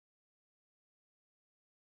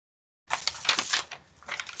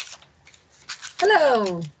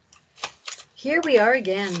Hello, here we are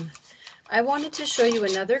again. I wanted to show you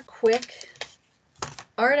another quick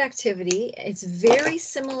art activity. It's very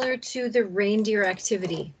similar to the reindeer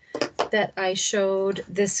activity that I showed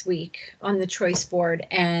this week on the choice board.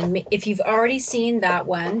 And if you've already seen that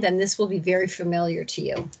one, then this will be very familiar to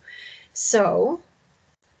you. So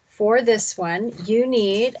for this one, you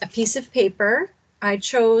need a piece of paper. I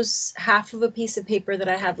chose half of a piece of paper that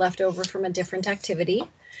I had left over from a different activity.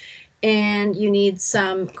 And you need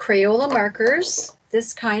some Crayola markers.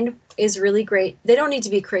 This kind is really great. They don't need to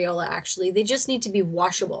be Crayola, actually. They just need to be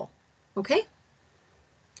washable, okay?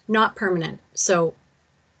 Not permanent. So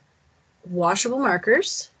washable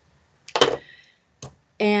markers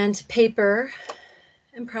and paper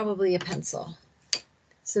and probably a pencil.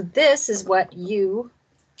 So this is what you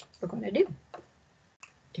are going to do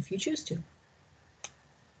if you choose to.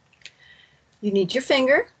 You need your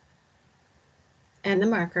finger and the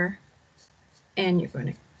marker, and you're going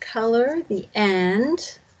to color the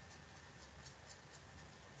end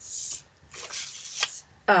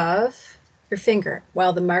of your finger.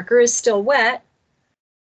 While the marker is still wet,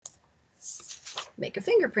 make a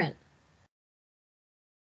fingerprint.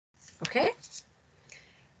 Okay?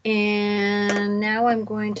 And now I'm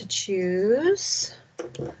going to choose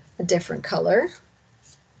a different color.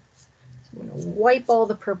 I'm going to wipe all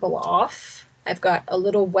the purple off. I've got a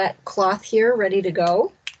little wet cloth here ready to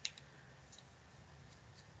go.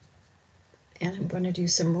 And I'm going to do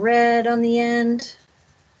some red on the end.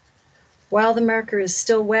 While the marker is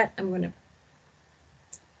still wet, I'm going to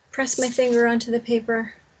press my finger onto the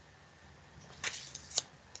paper.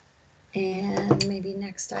 And maybe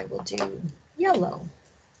next I will do yellow.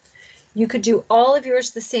 You could do all of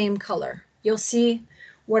yours the same color. You'll see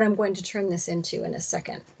what I'm going to turn this into in a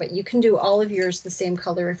second, but you can do all of yours the same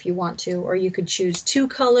color if you want to, or you could choose two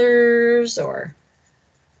colors, or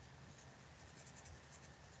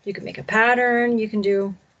you can make a pattern. You can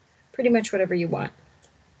do pretty much whatever you want.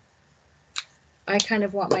 I kind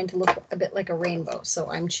of want mine to look a bit like a rainbow, so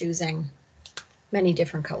I'm choosing many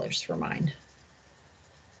different colors for mine.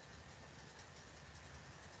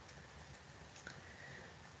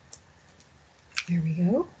 There we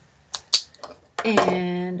go.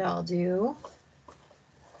 And I'll do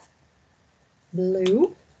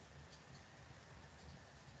blue.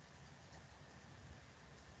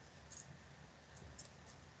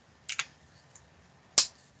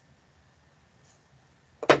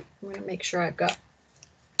 I'm going to make sure I've got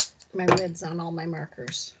my lids on all my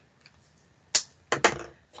markers.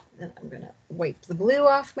 Then I'm going to wipe the blue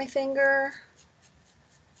off my finger.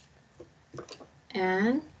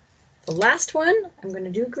 And the last one, I'm going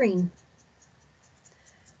to do green.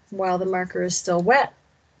 While the marker is still wet,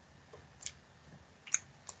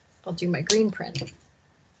 I'll do my green print.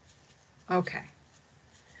 Okay.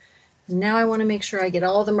 Now I want to make sure I get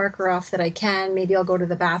all the marker off that I can. Maybe I'll go to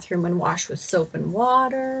the bathroom and wash with soap and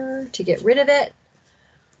water to get rid of it,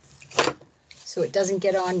 so it doesn't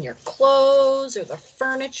get on your clothes or the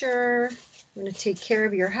furniture. I'm going to take care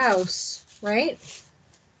of your house, right?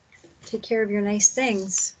 Take care of your nice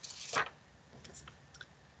things.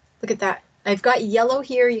 Look at that. I've got yellow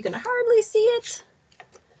here. You can hardly see it.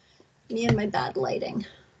 Me and my bad lighting.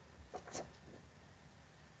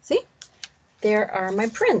 See? There are my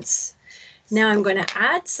prints. Now I'm going to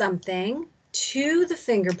add something to the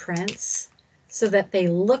fingerprints so that they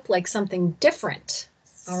look like something different.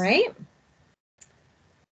 All right?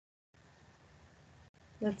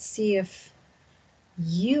 Let's see if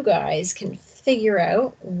you guys can figure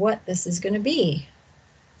out what this is going to be.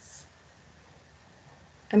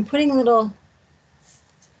 I'm putting little,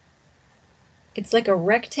 it's like a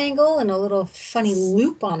rectangle and a little funny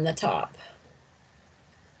loop on the top.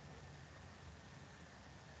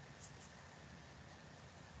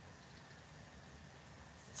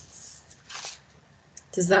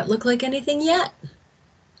 Does that look like anything yet?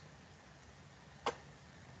 What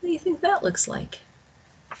do you think that looks like?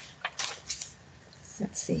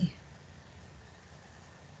 Let's see.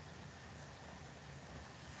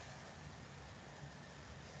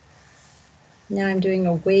 Now I'm doing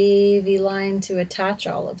a wavy line to attach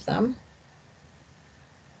all of them.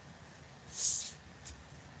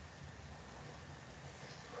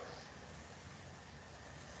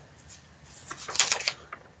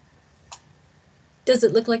 Does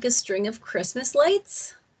it look like a string of Christmas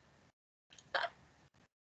lights?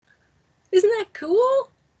 Isn't that cool?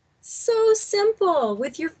 So simple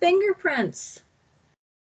with your fingerprints.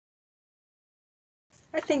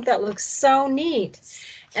 I think that looks so neat.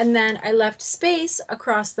 And then I left space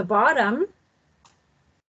across the bottom.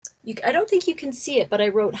 I don't think you can see it, but I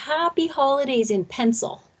wrote Happy Holidays in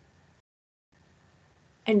pencil.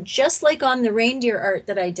 And just like on the reindeer art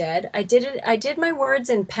that I did my words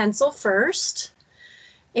in pencil first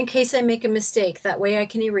in case I make a mistake. That way I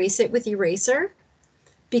can erase it with eraser,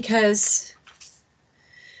 because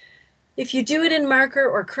if you do it in marker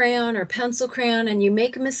or crayon or pencil crayon and you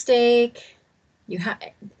make a mistake, you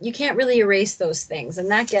can't really erase those things, and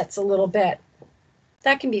that gets a little bit,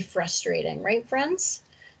 that can be frustrating, right, friends?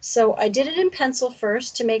 So I did it in pencil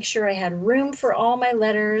first to make sure I had room for all my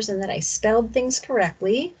letters and that I spelled things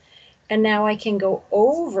correctly. And now I can go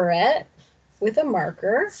over it with a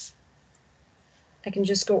marker. I can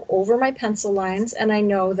just go over my pencil lines, and I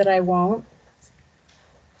know that I won't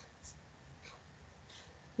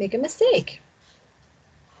make a mistake.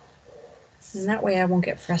 And that way I won't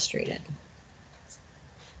get frustrated.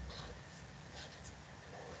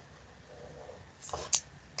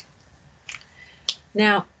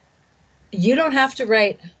 Now, you don't have to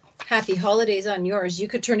write Happy Holidays on yours. You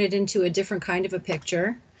could turn it into a different kind of a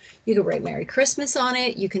picture. You could write Merry Christmas on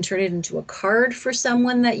it. You can turn it into a card for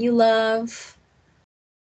someone that you love.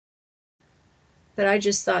 But I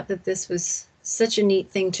just thought that this was such a neat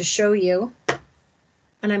thing to show you.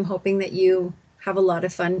 And I'm hoping that you have a lot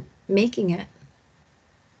of fun making it,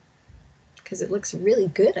 because it looks really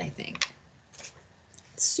good, I think.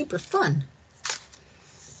 It's super fun.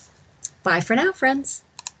 Bye for now, friends.